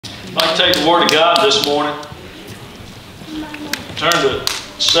I'd like to take the Word of God this morning. Turn to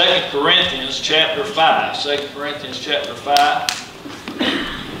 2 Corinthians chapter 5. 2 Corinthians chapter 5.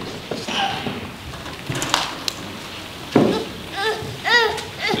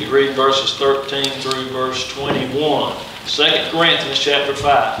 We read verses 13 through verse 21. 2 Corinthians chapter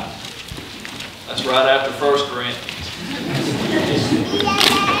 5. That's right after 1 Corinthians.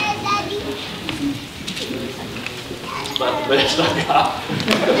 It's about the best I got.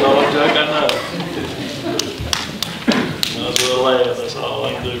 That's all the joke I know. Might as well laugh. That's all I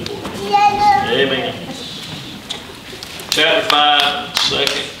can do for you. Amen. Chapter 5,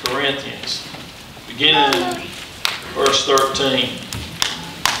 2 Corinthians. Beginning in verse 13.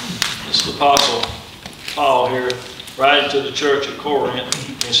 It's the Apostle Paul here, writing to the church at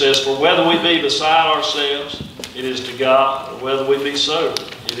Corinth. He says, "For whether we be beside ourselves, it is to God, or whether we be sober,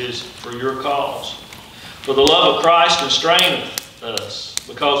 it is for your cause. For the love of Christ constraineth us,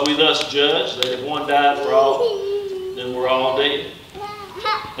 because we thus judge that if one died for all, then we're all dead.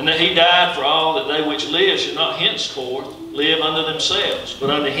 And that he died for all, that they which live should not henceforth live unto themselves,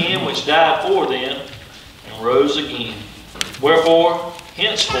 but unto him which died for them, and rose again. Wherefore,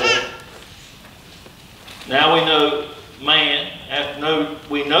 henceforth, now we know man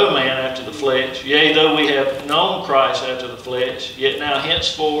after the flesh. Yea, though we have known Christ after the flesh, yet now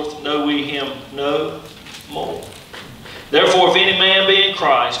henceforth know we him no more. Therefore, if any man be in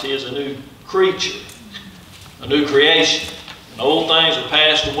Christ, he is a new creature, a new creation. And old things are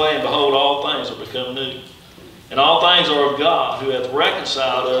passed away, and behold, all things are become new. And all things are of God, who hath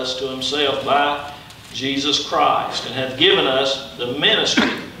reconciled us to himself by Jesus Christ, and hath given us the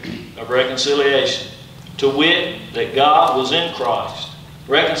ministry of reconciliation. To wit, that God was in Christ,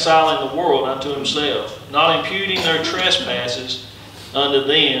 reconciling the world unto himself, not imputing their trespasses unto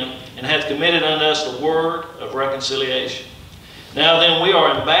them, and hath committed unto us the word of reconciliation. Now then, we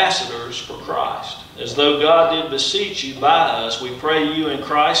are ambassadors for Christ, as though God did beseech you by us. We pray you in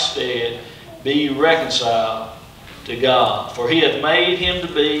Christ's stead, be ye reconciled to God. For he hath made him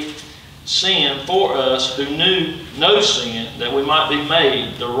to be sin for us who knew no sin, that we might be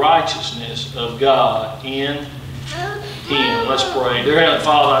made the righteousness of God in him." Let's pray. Dear Heavenly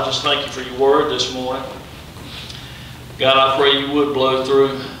Father, I just thank you for your word this morning. God, I pray you would blow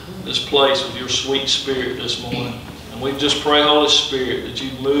through this place with your sweet spirit this morning. And we just pray, Holy Spirit, that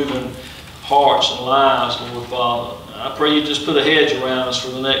you move in hearts and lives, Lord Father. I pray you just put a hedge around us for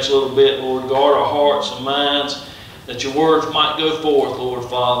the next little bit, Lord. Guard our hearts and minds, that your words might go forth, Lord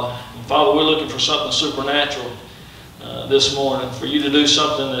Father. And Father, we're looking for something supernatural this morning, for you to do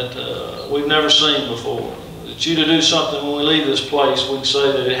something that we've never seen before. That you to do something when we leave this place, we can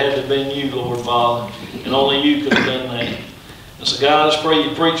say that it had to have been you, Lord Father, and only you could have done that. And so God, I just pray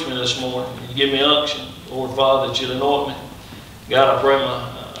you preach me this morning. You give me unction, Lord Father, that you'd anoint me. God, I pray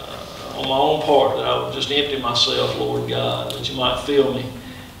on my own part that I would just empty myself, Lord God, that you might fill me.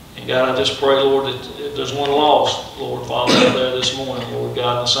 And God, I just pray, Lord, that if there's one lost, Lord Father, out there this morning, Lord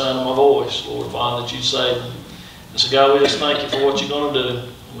God, in the sound of my voice, Lord Father, that you'd save them. And so God, we just thank you for what you're going to do.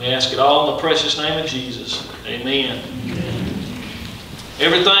 We ask it all in the precious name of Jesus. Amen.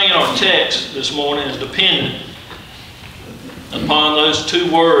 Everything in our text this morning is dependent upon those two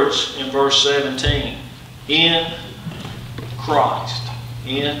words in verse 17. In Christ.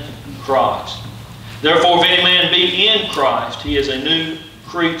 In Christ. Therefore, if any man be in Christ, he is a new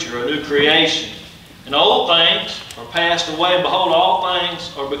creature, a new creation. And old things are passed away, and behold, all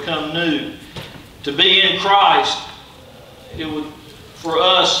things are become new. To be in Christ, for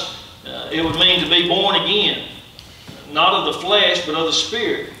us, it would mean to be born again. Not of the flesh, but of the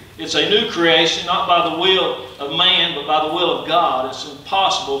Spirit. It's a new creation, not by the will of man, but by the will of God. It's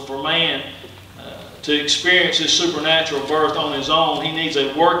impossible for man to experience his supernatural birth on his own. He needs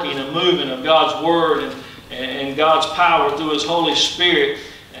a working, a moving of God's Word and God's power through His Holy Spirit.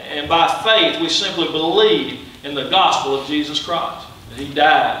 And by faith, we simply believe in the gospel of Jesus Christ. That He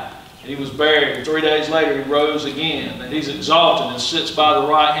died, and He was buried, and 3 days later He rose again. That He's exalted and sits by the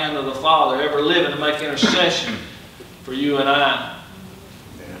right hand of the Father, ever living to make intercession for you and I.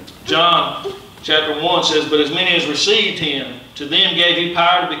 John chapter 1 says, "But as many as received Him, to them gave He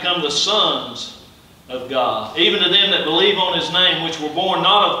power to become the sons of God, even to them that believe on His name, which were born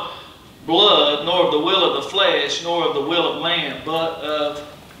not of blood, nor of the will of the flesh, nor of the will of man, but of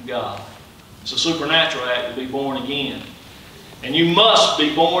God." It's a supernatural act to be born again. And you must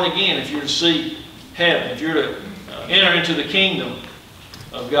be born again if you're to see heaven, if you're to enter into the kingdom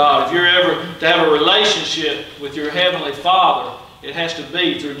of God. If you're ever to have a relationship with your Heavenly Father, it has to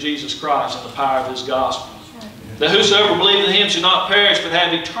be through Jesus Christ and the power of His gospel. That whosoever believeth in Him should not perish but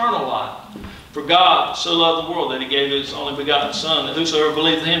have eternal life. For God so loved the world that he gave his only begotten Son, that whosoever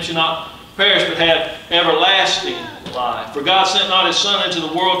believeth in him should not perish but have everlasting life. For God sent not his Son into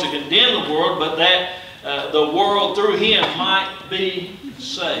the world to condemn the world, but that the world through him might be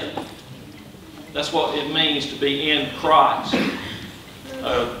saved. That's what it means to be in Christ.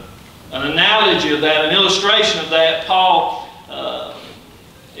 An analogy of that, an illustration of that, Paul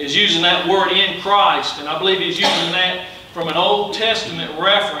is using that word in Christ, and I believe he's using that from an Old Testament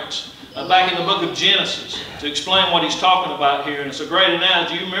reference back in the book of Genesis to explain what he's talking about here. And it's a great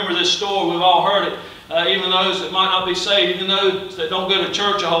analogy. You remember this story, we've all heard it. Even those that might not be saved, even those that don't go to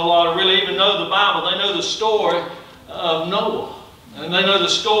church a whole lot or really even know the Bible, they know the story of Noah. And they know the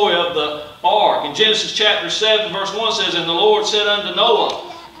story of the ark. In Genesis chapter 7, verse 1 says, And the Lord said unto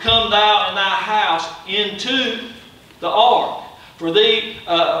Noah, Come thou and thy house into the ark. For thee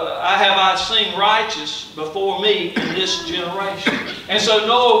I seen righteous before me in this generation. And so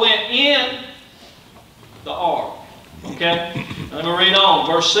Noah went in the ark. Okay? Let me read on.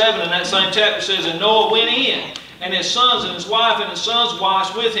 Verse 7 in that same chapter says, And Noah went in, and his sons and his wife and his sons'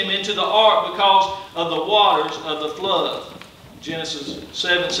 wives with him into the ark because of the waters of the flood. Genesis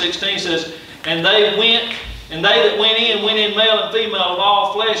 7:16 says, And they that went in male and female of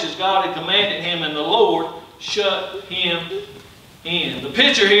all flesh as God had commanded him, and the Lord shut him in. The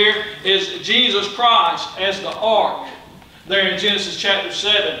picture here is Jesus Christ as the ark there in Genesis chapter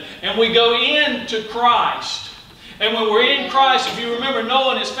 7. And we go into Christ. And when we're in Christ, if you remember,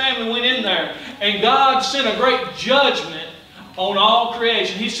 Noah and his family went in there, and God sent a great judgment on all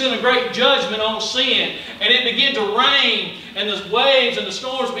creation. He sent a great judgment on sin, and it began to rain, and the waves and the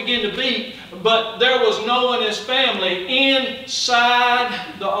storms began to beat, but there was Noah and his family inside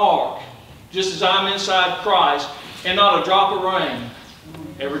the ark, just as I'm inside Christ, and not a drop of rain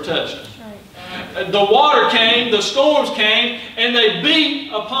ever touched it. The water came, the storms came, and they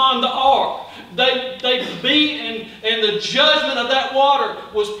beat upon the ark. They beat, and the judgment of that water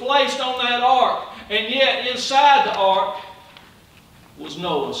was placed on that ark. And yet inside the ark was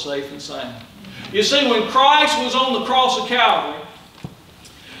Noah safe and sound. You see, when Christ was on the cross of Calvary,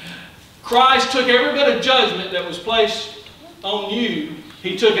 Christ took every bit of judgment that was placed on you,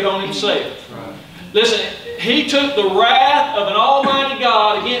 He took it on Himself. Right. Listen, He took the wrath of an almighty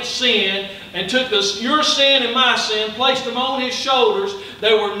God against sin and took your sin and my sin, placed them on His shoulders.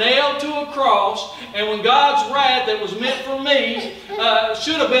 They were nailed to a cross, and when God's wrath that was meant for me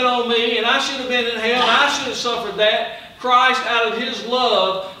should have been on me, and I should have been in hell, and I should have suffered that, Christ, out of His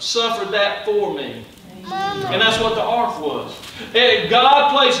love, suffered that for me. And that's what the ark was.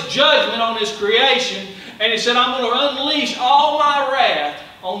 God placed judgment on His creation, and He said, I'm going to unleash all my wrath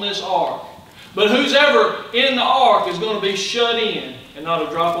on this ark. But who's ever in the ark is going to be shut in, and not a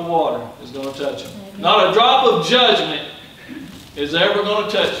drop of water is going to touch him. Not a drop of judgment is ever going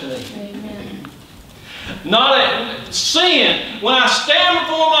to touch me. Amen. Not a sin. When I stand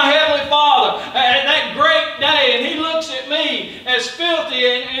before my Heavenly Father at that great day, and He looks at me as filthy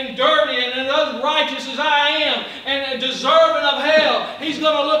and dirty and unrighteous as I am, and deserving of hell, He's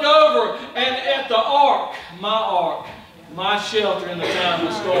going to look over and at the ark, my shelter in the time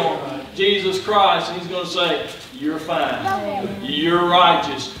of storm, Jesus Christ, and He's going to say, you're fine. You're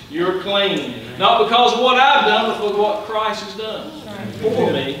righteous. You're clean. Not because of what I've done, but because of what Christ has done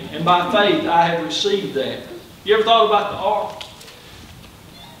for me. And by faith, I have received that. You ever thought about the ark?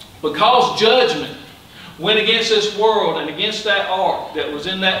 Because judgment went against this world and against that ark that was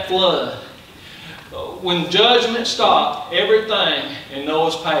in that flood, when judgment stopped, everything in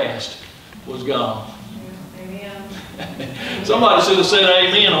Noah's past was gone. Somebody should have said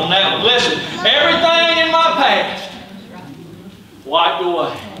amen on that one. Listen, everything in my past wiped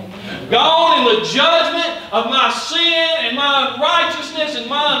away. Gone in the judgment of my sin and my unrighteousness and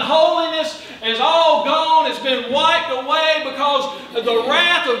my unholiness is all gone. It's been wiped away because the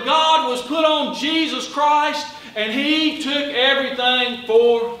wrath of God was put on Jesus Christ, and He took everything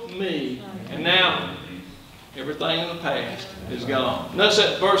for me. And now, everything in the past is gone. Notice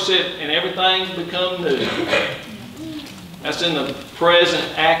that verse said, and everything's become new. That's in the present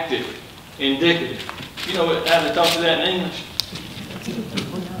active, indicative. You know how to talk to that in English?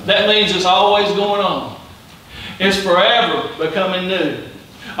 That means it's always going on. It's forever becoming new.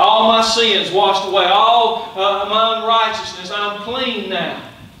 All my sins washed away. All my unrighteousness, I'm clean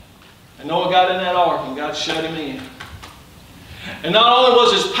now. And Noah got in that ark and God shut him in. And not only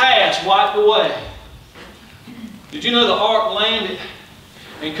was his past wiped away, did you know the ark landed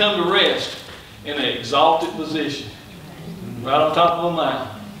and come to rest in an exalted position? Right on top of a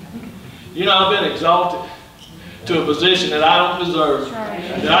mountain. You know, I've been exalted to a position that I don't deserve.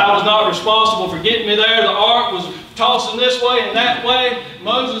 That I was not responsible for getting me there. The ark was tossing this way and that way.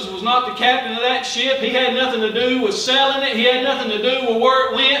 Moses was not the captain of that ship. He had nothing to do with selling it. He had nothing to do with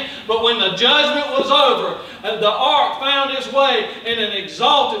where it went. But when the judgment was over, the ark found its way in an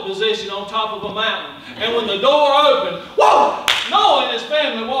exalted position on top of a mountain. And when the door opened, whoa! Noah and his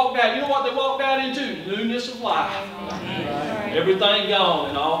family walked out. You know what they walked out into? Newness of life. Amen. Everything gone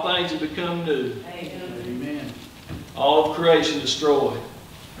and all things have become new. Amen. All of creation destroyed.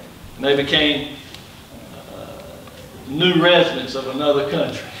 And they became new residents of another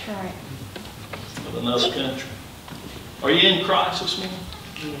country. Right. Of another country. Are you in Christ this morning?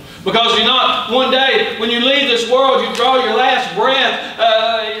 Because you're not, one day when you leave this world, you draw your last breath,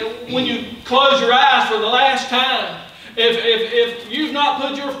 when you close your eyes for the last time, if you've not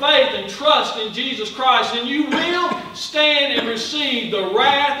put your faith and trust in Jesus Christ, then you will stand and receive the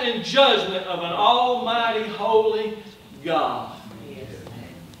wrath and judgment of an almighty, holy God.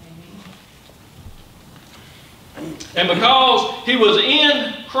 And because he was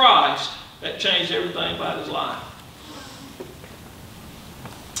in Christ, that changed everything about his life.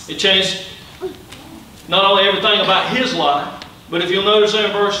 It changed not only everything about his life, but if you'll notice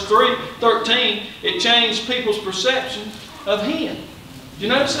in verse 13, it changed people's perception of him. Did you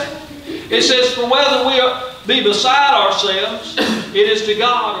notice that? It says, for whether we be beside ourselves, it is to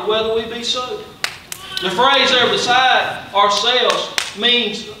God, or whether we be sober. The phrase there, beside ourselves,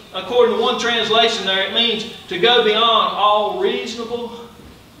 means, according to one translation there, it means to go beyond all reasonable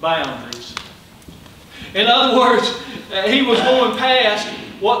boundaries. In other words, he was going past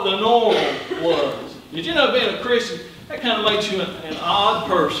what the normal was. Did you know being a Christian, that kind of makes you an odd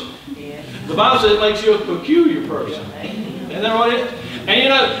person. Yeah. The Bible says it makes you a peculiar person. Isn't that what it is? And you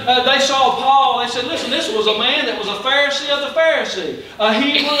know, they saw Paul, they said, listen, this was a man that was a Pharisee of the Pharisee, a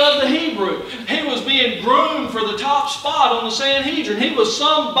Hebrew of the Hebrew. He was being groomed for the top spot on the Sanhedrin. He was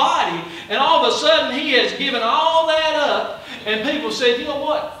somebody, and all of a sudden he has given all that up, and people said, you know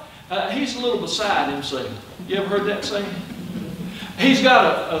what? He's a little beside himself. You ever heard that saying? He's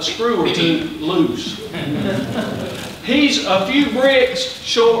got a screw or two loose. He's a few bricks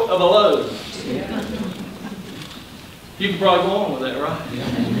short of a load. You can probably go on with that, right?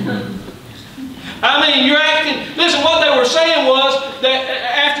 I mean, you're acting... Listen, what they were saying was that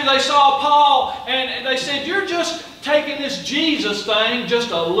after they saw Paul, and they said, you're just taking this Jesus thing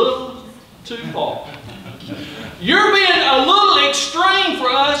just a little too far. You're being a little extreme for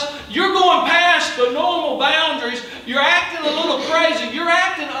us. You're going past the normal boundaries. You're acting a little crazy. You're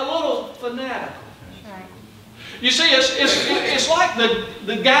acting a little fanatical. You see, it's like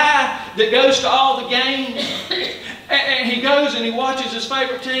the guy that goes to all the games, and he goes and he watches his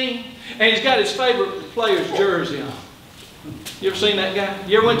favorite team, and he's got his favorite player's jersey on. You ever seen that guy?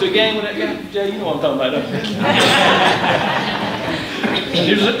 You ever went to a game with that guy? Jay, you know what I'm talking about, don't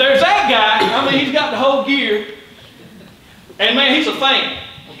you? There's that guy. I mean, he's got the whole gear. And man, he's a fan.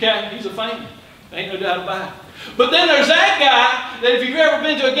 Okay? He's a fan. Ain't no doubt about it. But then there's that guy that if you've ever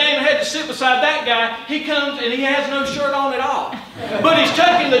been to a game and had to sit beside that guy, he comes and he has no shirt on at all. But he's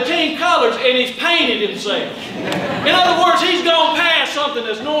taking the team colors and he's painted himself. In other words, he's gone past something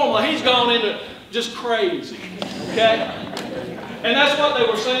that's normal. He's gone into just crazy. Okay? And that's what they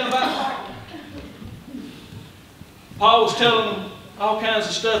were saying about Paul. Paul was telling them all kinds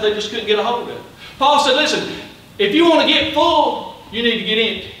of stuff they just couldn't get a hold of. Paul said, listen, if you want to get full, you need to get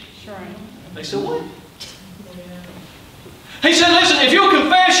empty. They said, what? He said, listen, if you'll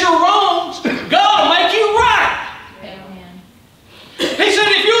confess your wrongs, God will make you right. Amen. He said,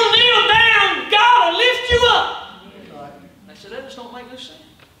 if you'll kneel down, God will lift you up. They said, that just don't make no sense.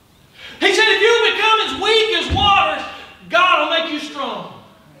 He said, if you become as weak as water, God will make you strong.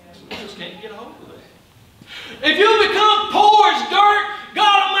 We just can't get a hold of that. If you become poor as dirt,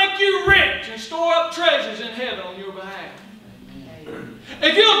 God will make you rich and store up treasures in heaven on your behalf. Amen.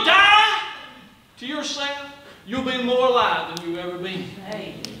 If you'll die to yourself, you'll be more alive than you've ever been.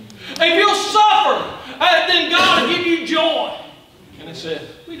 Amen. If you'll suffer, then God will give you joy. And it said,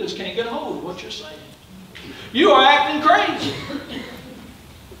 we just can't get a hold of what you're saying. You are acting crazy.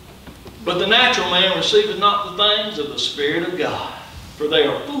 But the natural man receiveth not the things of the Spirit of God, for they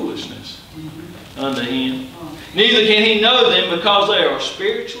are foolishness unto him. Neither can he know them because they are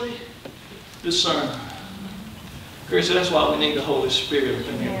spiritually discerned. Chris, that's why we need the Holy Spirit up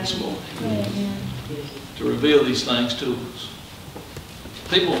in here this morning. Amen. To reveal these things to us.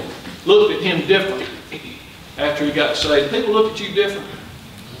 People looked at him different after he got saved. People look at you different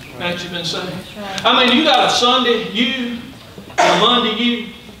after you've been saved. I mean, you got a Sunday you, a Monday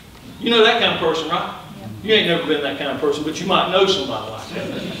you. You know that kind of person, right? You ain't never been that kind of person, but you might know somebody like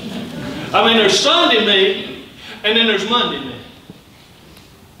that. I mean, there's Sunday me, and then there's Monday me.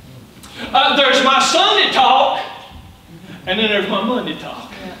 There's my Sunday talk, And then there's my Monday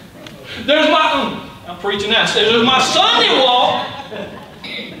talk. There's my, I'm preaching now. There's my Sunday walk.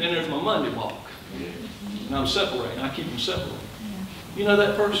 And then there's my Monday walk. And I'm separating. I keep them separated. You know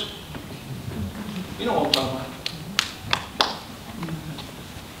that person? You know what I'm talking about.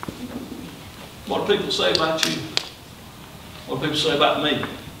 What do people say about you? What do people say about me?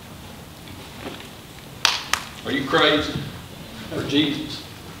 Are you crazy for Jesus?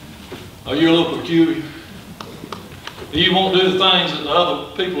 Are you a little peculiar? You won't do the things that the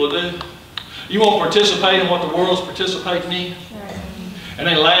other people will do? You won't participate in what the world's participating in? And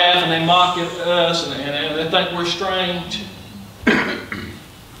they laugh and they mock at us and they think we're strange.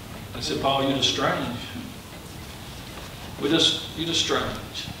 I said, Paul, you're just strange. You're just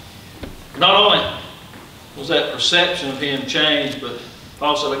strange. Not only was that perception of him changed, but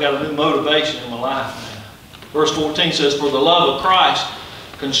Paul said, I got a new motivation in my life now. Verse 14 says, for the love of Christ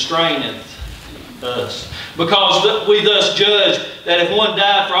constraineth us. Because we thus judge that if one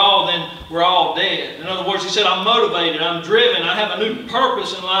died for all, then we're all dead. In other words, he said, I'm motivated, I'm driven, I have a new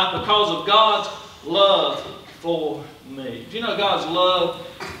purpose in life because of God's love for me. Do you know God's love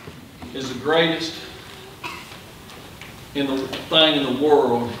is the greatest thing in the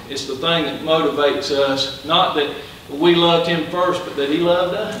world? It's the thing that motivates us. Not that we loved him first, but that he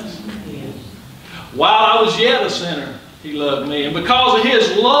loved us. While I was yet a sinner, he loved me. And because of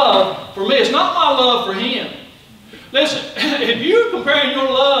his love for me, it's not my love for him. Listen, if you're comparing your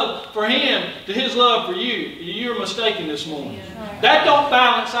love for him to his love for you, you're mistaken this morning. That don't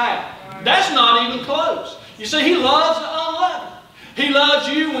balance out. That's not even close. You see, he loves the unloving. He loves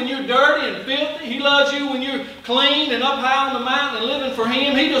you when you're dirty and filthy. He loves you when you're clean and up high on the mountain and living for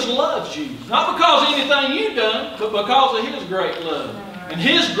him. He just loves you. Not because of anything you've done, but because of his great love and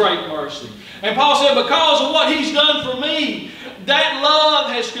his great mercy. And Paul said, because of what he's done for me, that love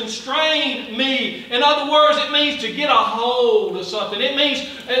has constrained me. In other words, it means to get a hold of something. It means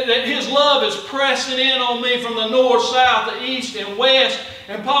that his love is pressing in on me from the north, south, the east, and west.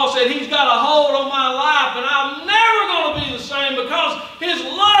 And Paul said, he's got a hold on my life, and I'm never going to be the same because his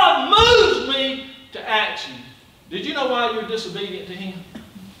love moves me to action. Did you know why you're disobedient to him?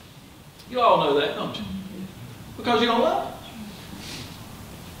 You all know that, don't you? Because you don't love him.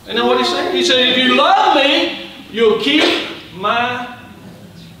 And then what did he say? He said, if you love me, you'll keep my...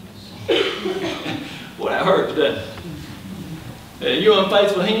 Well, that hurts, doesn't it? You're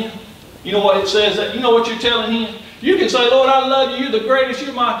unfaithful to him. You know what it says? That, you know what you're telling him? You can say, Lord, I love you. You're the greatest.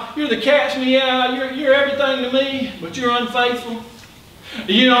 You're the catch me out. You're everything to me. But you're unfaithful.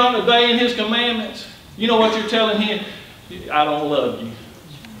 You're not obeying his commandments. You know what you're telling him? I don't love you.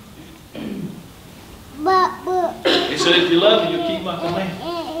 He said, if you love me, you'll keep my commandments.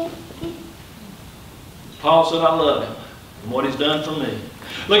 Paul said, I love him and what he's done for me.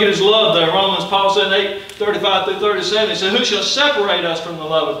 Look at his love there. Romans, Paul said in 8:35 through 37, he said, who shall separate us from the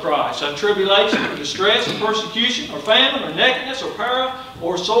love of Christ? Shall tribulation, or distress, or persecution, or famine, or nakedness, or peril,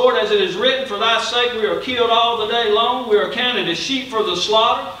 or sword, as it is written, for thy sake we are killed all the day long. We are counted as sheep for the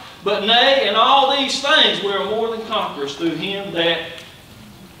slaughter. But nay, in all these things we are more than conquerors through him that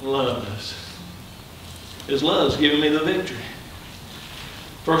loved us. His love's given me the victory.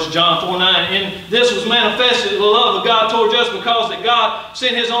 1 John 4:9, in this was manifested the love of God towards us, because that God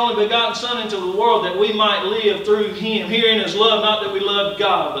sent his only begotten Son into the world that we might live through him. Herein is love, not that we loved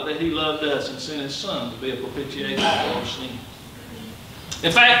God, but that he loved us and sent his Son to be a propitiation for our sin.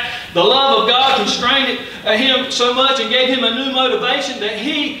 In fact, the love of God constrained him so much and gave him a new motivation that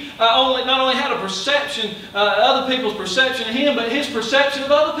he not only had a perception, other people's perception of him, but his perception of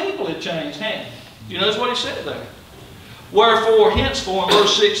other people had changed, hadn't it? You notice what he said there? Wherefore, henceforth, in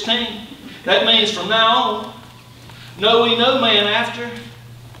verse 16, that means from now on, know we no man after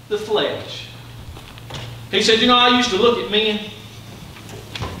the flesh. He said, you know, I used to look at men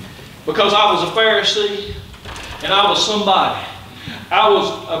because I was a Pharisee and I was somebody. I was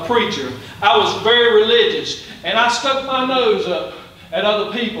a preacher. I was very religious. And I stuck my nose up at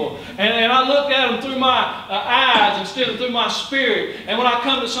other people. And I looked at them through my eyes instead of through my spirit. And when I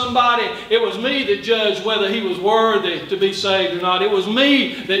come to somebody, it was me that judged whether he was worthy to be saved or not. It was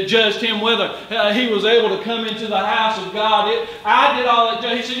me that judged him whether he was able to come into the house of God. I did all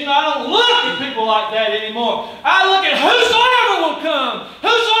that. He said, you know, I don't look at people like that anymore. I look at whosoever will come.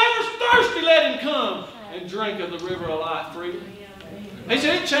 Whosoever's thirsty, let him come and drink of the river of life freely. He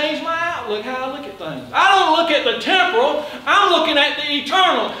said, it changed my outlook, how I look at things. I don't look at the temporal. I'm looking at the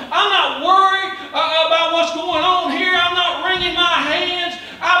eternal. I'm not worried about what's going on here. I'm not wringing my hands.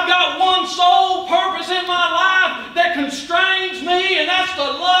 I've got one sole purpose in my life that constrains me, and that's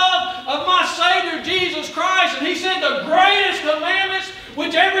the love of my Savior, Jesus Christ. And he said the greatest commandments,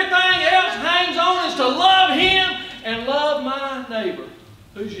 which everything else hangs on, is to love him and love my neighbor.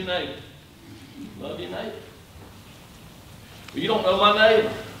 Who's your neighbor? Love your neighbor. Well, you don't know my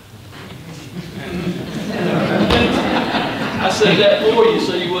neighbor. I said that for you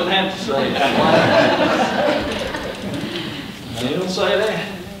so you wouldn't have to say it. You don't say that.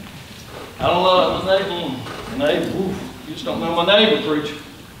 I don't love my neighbor. My neighbor, oof, you just don't know my neighbor, preacher.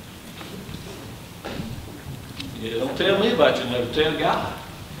 Yeah, don't tell me about your neighbor. Tell God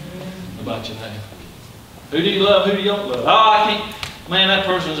about your neighbor. Who do you love? Who do you don't love? Oh, I can't. Man, that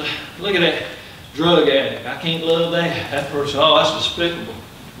person's, look at that drug addict. I can't love that. That person, oh, that's despicable.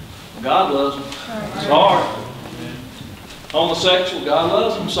 God loves them. Sorry. Homosexual, God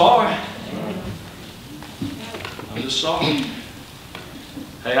loves them. Sorry. I'm just sorry.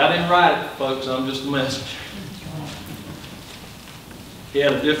 Hey, I didn't write it, folks. I'm just a messenger. He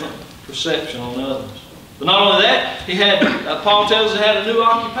had a different perception on others. But not only that, he had, Paul tells us he had a new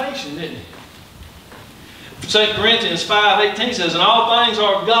occupation, didn't he? 2 Corinthians 5:18 says, and all things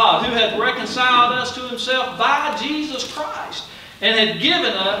are of God, who hath reconciled us to himself by Jesus Christ, and had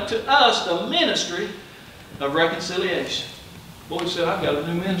given to us the ministry of reconciliation. Boy, he said, I've got a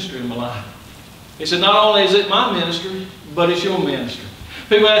new ministry in my life. He said, not only is it my ministry, but it's your ministry.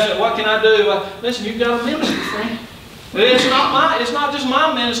 People ask me, what can I do? Listen, you've got a ministry, friend. It's not just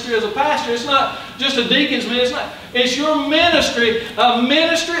my ministry as a pastor. It's not just a deacon's ministry. It's your ministry, a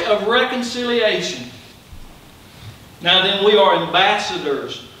ministry of reconciliation. Now then, we are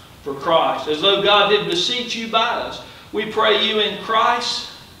ambassadors for Christ. As though God did beseech you by us, we pray you in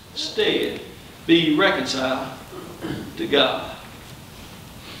Christ's stead be reconciled to God.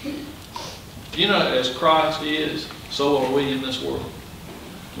 You know, as Christ is, so are we in this world.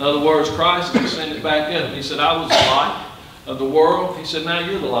 In other words, Christ is sending it back up. He said, I was the light of the world. He said, now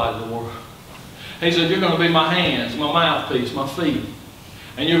you're the light of the world. He said, you're going to be my hands, my mouthpiece, my feet.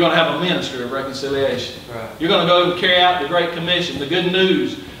 And you're going to have a ministry of reconciliation. Right. You're going to go and carry out the Great Commission, the good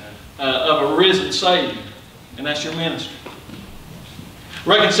news of a risen Savior. And that's your ministry.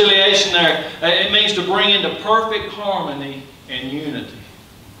 Reconciliation there, it means to bring into perfect harmony and unity.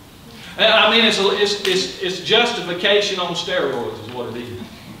 I mean, it's justification on steroids is what it is.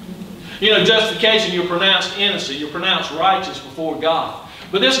 You know, justification, you're pronounced innocent. You're pronounced righteous before God.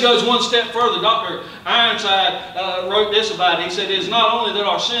 But this goes one step further. Dr. Ironside wrote this about it. He said, it is not only that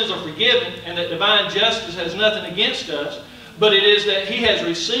our sins are forgiven and that divine justice has nothing against us, but it is that He has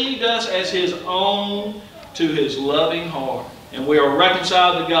received us as His own to His loving heart. And we are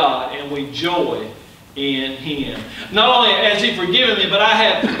reconciled to God and we joy in Him. Not only has He forgiven me, but I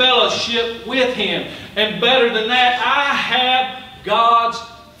have fellowship with Him. And better than that, I have God's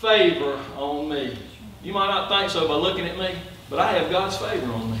favor on me. You might not think so by looking at me, but I have God's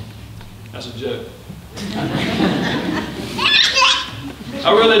favor on me. That's a joke.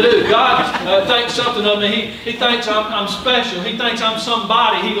 I really do. God thinks something of me. He thinks I'm special. He thinks I'm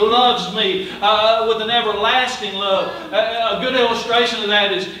somebody. He loves me with an everlasting love. A good illustration of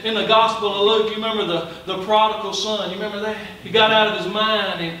that is in the Gospel of Luke. You remember the prodigal son. You remember that? He got out of his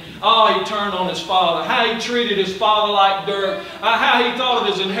mind and he turned on his father. How he treated his father like dirt. How he thought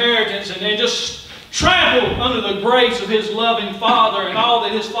of his inheritance and just trampled under the grace of his loving father and all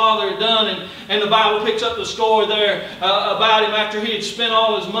that his father had done. And the Bible picks up the story there about him after he had spent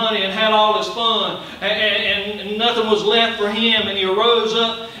all his money and had all his fun. And nothing was left for him. And he arose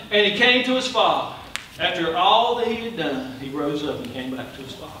up and he came to his father. After all that he had done, he rose up and came back to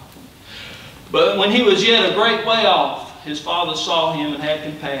his father. But when he was yet a great way off, his father saw him and had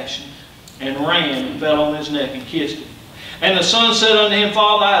compassion and ran and fell on his neck and kissed him. And the son said unto him,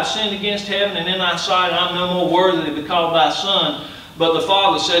 Father, I have sinned against heaven and in thy sight, and I am no more worthy to be called thy son. But the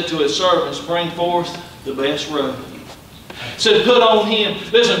father said to his servants, Bring forth the best robe. Said, put on him.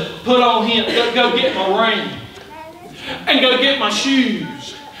 Listen, put on him. Go get my ring. And go get my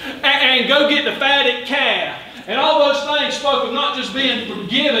shoes. And go get the fatted calf. And all those things spoke of not just being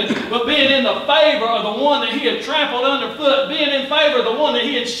forgiven, but being in the favor of the one that he had trampled underfoot, being in favor of the one that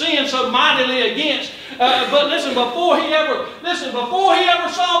he had sinned so mightily against. But listen, before he ever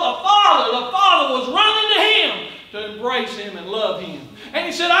saw the Father was running to him to embrace him and love him. And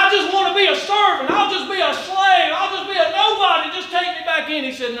he said, I just want to be a servant. I'll just be a slave. I'll just be a nobody. Just take me back in.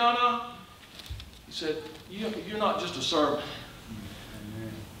 He said, no. He said, you're not just a servant.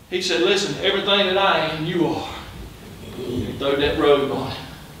 He said, listen, everything that I am, you are. He threw that robe on him.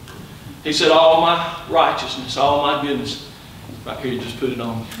 He said, all my righteousness, all my goodness, right here, just put it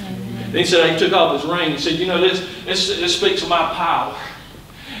on me. Then he said, he took off his ring. He said, you know, this speaks of my power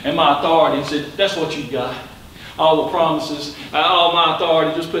and my authority. He said, that's what you got. all the promises, all my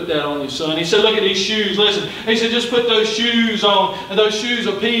authority, just put that on you, son. He said, look at these shoes. Listen, he said, just put those shoes on, and those shoes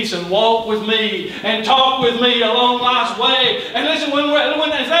of peace, and walk with me, and talk with me along life's way. And listen,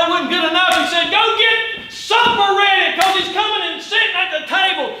 if that wasn't good enough, he said, go get supper ready, because he's coming and sitting at the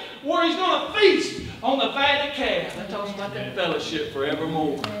table where he's going to feast on the fatted calf. That talks about that fellowship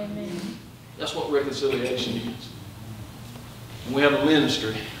forevermore. Amen. That's what reconciliation is. And we have a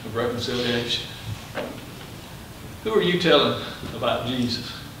ministry of reconciliation. Who are you telling about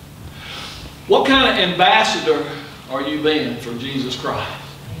Jesus? What kind of ambassador are you being for Jesus Christ?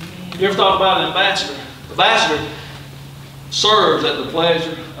 You ever thought about an ambassador? An ambassador serves at the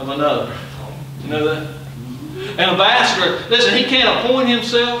pleasure of another. You know that? An ambassador, listen, he can't appoint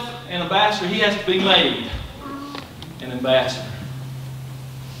himself an ambassador. He has to be made an ambassador.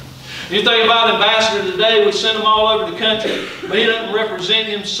 You think about ambassador today, we send them all over the country, but he doesn't represent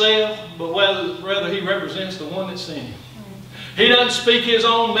himself, but rather he represents the one that sent him. He doesn't speak his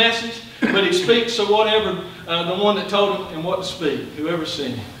own message, but he speaks to whatever the one that told him and what to speak. Whoever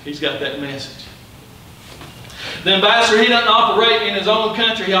sent him, he's got that message. The ambassador, he doesn't operate in his own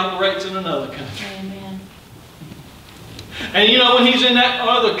country, he operates in another country. Amen. And you know, when he's in that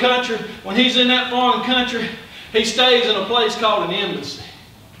other country, when he's in that foreign country, he stays in a place called an embassy.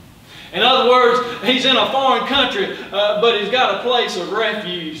 In other words, he's in a foreign country, but he's got a place of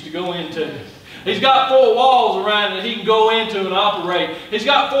refuge to go into. He's got 4 walls around that he can go into and operate. He's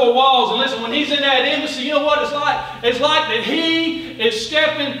got 4 walls, and listen, when he's in that embassy, you know what it's like? It's like that he is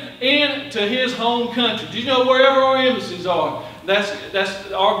stepping into his home country. Do you know wherever our embassies are? That's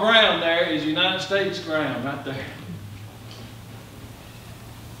our ground there is United States ground right there.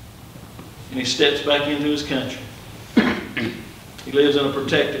 And he steps back into his country. He lives in a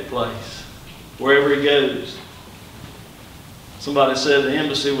protected place, wherever he goes. Somebody said the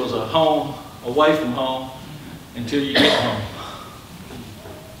embassy was a home away from home until you get home.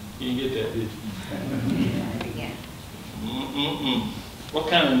 You didn't get that, did you? What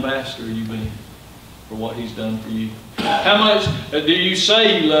kind of ambassador are you being for what he's done for you? How much do you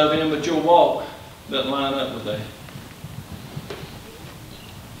say you love him, but your walk doesn't line up with that?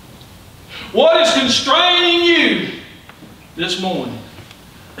 What is constraining you this morning?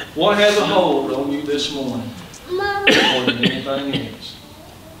 What has a hold on you this morning more than anything else?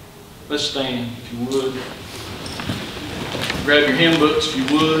 Let's stand, if you would. Grab your hymn books, if you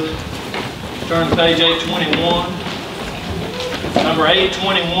would. Turn to page 821. Number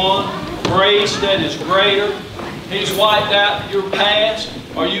 821. Grace that is greater. He's wiped out your past.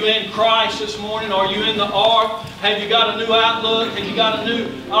 Are you in Christ this morning? Are you in the ark? Have you got a new outlook? Have you got a new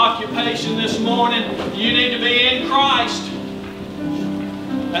occupation this morning? You need to be in Christ.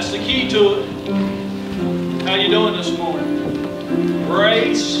 That's the key to it. How you doing this morning?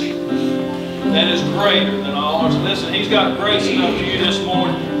 Grace that is greater than all ours. Listen, he's got grace enough for you this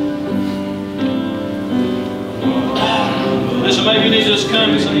morning. Listen, maybe you need to just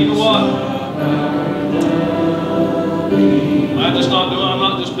come and say, you know what? I'm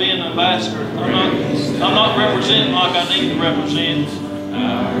not just being an ambassador. I'm not representing like I need to represent.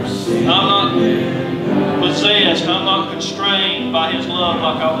 I'm not possessed. I'm not constrained by his love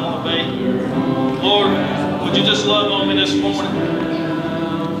like I want to be. Lord, would you just love on me this morning?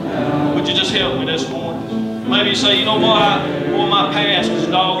 Would you just help me this morning? Maybe you say, you know what? Boy, my past is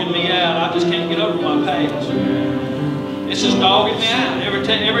dogging me out. I just can't get over my past. It's just dogging me out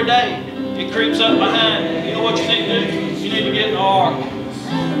every day. It creeps up behind me. You know what you need to do? You need to get in the ark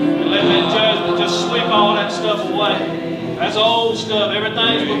and let that judgment just sweep all that stuff away. That's old stuff.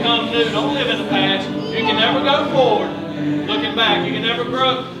 Everything's become new. Don't live in the past. You can never go forward looking back. You can never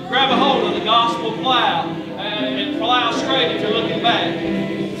grab a hold of the gospel plow and plow straight if you're looking back.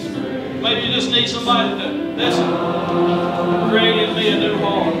 Maybe you just need somebody to listen. Create in me a new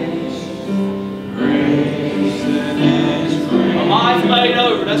heart. A life made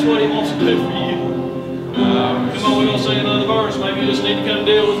over. That's what he wants to do for you. Come on, we're going to sing another verse. Maybe you just need to come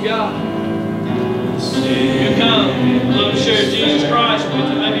deal with God. You come. Love to share Jesus Christ with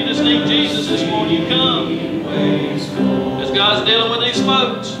you. Maybe you just need Jesus this morning. You come. As God's dealing with these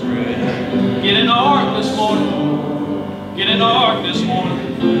folks. Get in the ark this morning. Get in the ark this morning.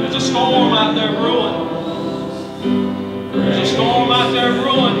 There's a storm out there brewing. There's a storm out there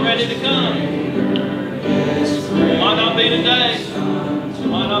brewing, ready to come. It might not be today. It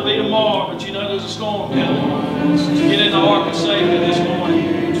might not be tomorrow, but you know there's a storm coming. Get in the ark of safety this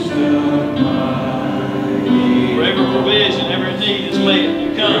morning. For every provision, every need is met.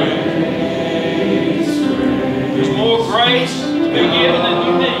 You come. There's more grace to be given than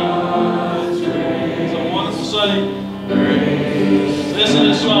you need. It's a wonderful Savior. Listen to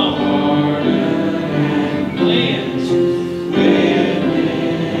this song. Lean.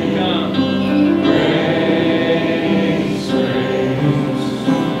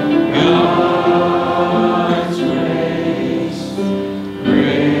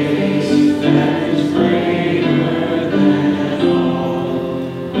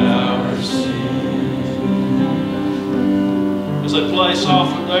 play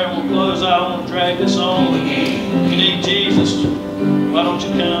softly there and we'll close out. I want to drag this on. If you need Jesus, why don't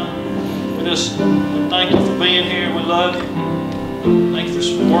you come? We just thank you for being here. We love you. Thank you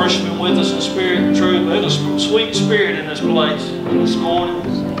for worshiping with us in spirit and truth. There's a sweet spirit in this place this morning.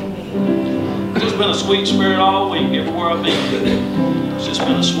 There's been a sweet spirit all week everywhere I've been. It's just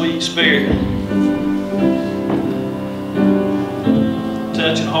been a sweet spirit.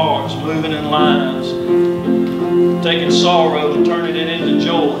 Touching hearts, moving in lives, taking sorrow and turning it into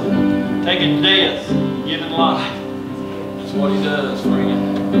joy, taking death, giving life. That's what he does,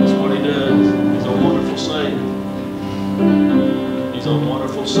 friend. That's what he does. He's a wonderful Savior. He's a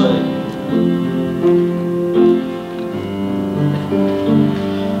wonderful Savior.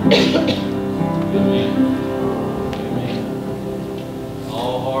 Amen. Amen.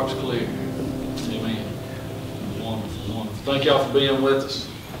 All hearts clear. Amen. Wonderful, wonderful. Thank y'all for being with us.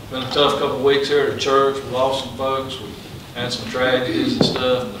 It's been a tough couple of weeks here at the church. We lost some folks. We had some tragedies and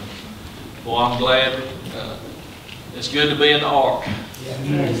stuff. Well, I'm glad. It's good to be in the ark.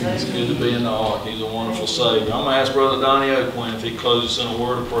 It's good to be in the ark. He's a wonderful Savior. I'm going to ask Brother Donnie O'Quinn if he closes us in a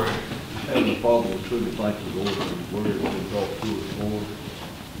word of prayer. Heavenly Father, we truly thank you, Lord, for the word that you brought to us, Lord.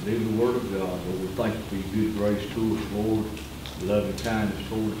 It is the word of God, Lord. We thank you for your good grace to us, Lord. Love and kindness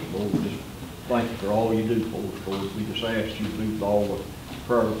towards us, Lord. Just thank you for all you do for us, Lord. We just ask you to do all the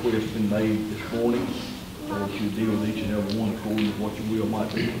prayer requests been made this morning, that you deal with each and every one according to what your will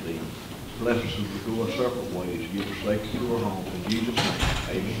might be for them. Bless us as we go our separate ways. Give us safety to our homes. In Jesus'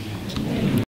 name, amen.